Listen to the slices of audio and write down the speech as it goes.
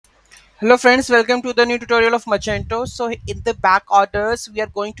Hello friends, welcome to the new tutorial of Magento. So in the back orders, we are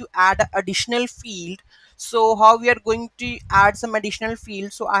going to add additional field. So how we are going to add some additional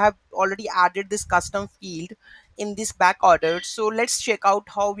field? So I have already added this custom field in this back order. So let's check out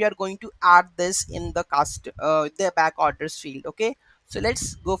how we are going to add this in the back orders field. Okay, so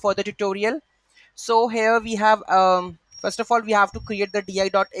let's go for the tutorial. So here we have first of all we have to create the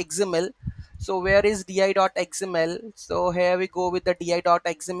di.xml. So where is di.xml? So here we go with the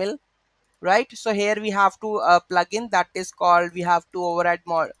di.xml, right? So here we have to plugin that is called, we have to override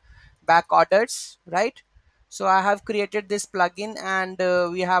more back orders, right? So I have created this plugin, and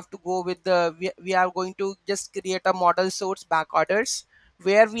we have to go with we are going to just create a model source back orders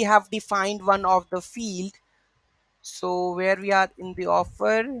where we have defined one of the field. So where we are in the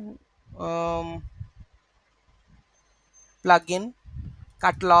offer um, plugin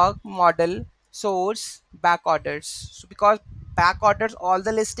catalog model source back orders. So because back orders, all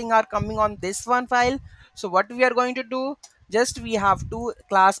the listing are coming on this one file. So what we are going to do, just we have to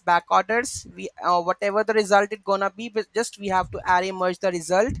class back orders, we whatever the result it gonna be, but just we have to array merge the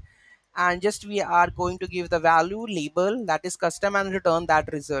result, and just we are going to give the value label that is custom and return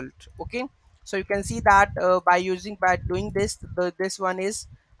that result. Okay, so you can see that by doing this, this one is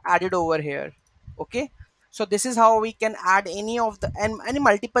added over here. Okay, so this is how we can add any of the and any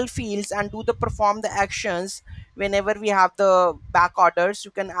multiple fields and do the perform the actions. Whenever we have the back orders,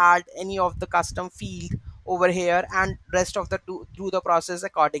 you can add any of the custom field over here, and rest of the do the process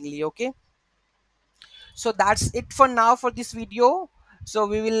accordingly. Okay, so that's it for now for this video. So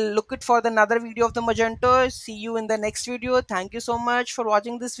we will look it for the another video of the Magento. See you in the next video. Thank you so much for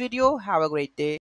watching this video. Have a great day.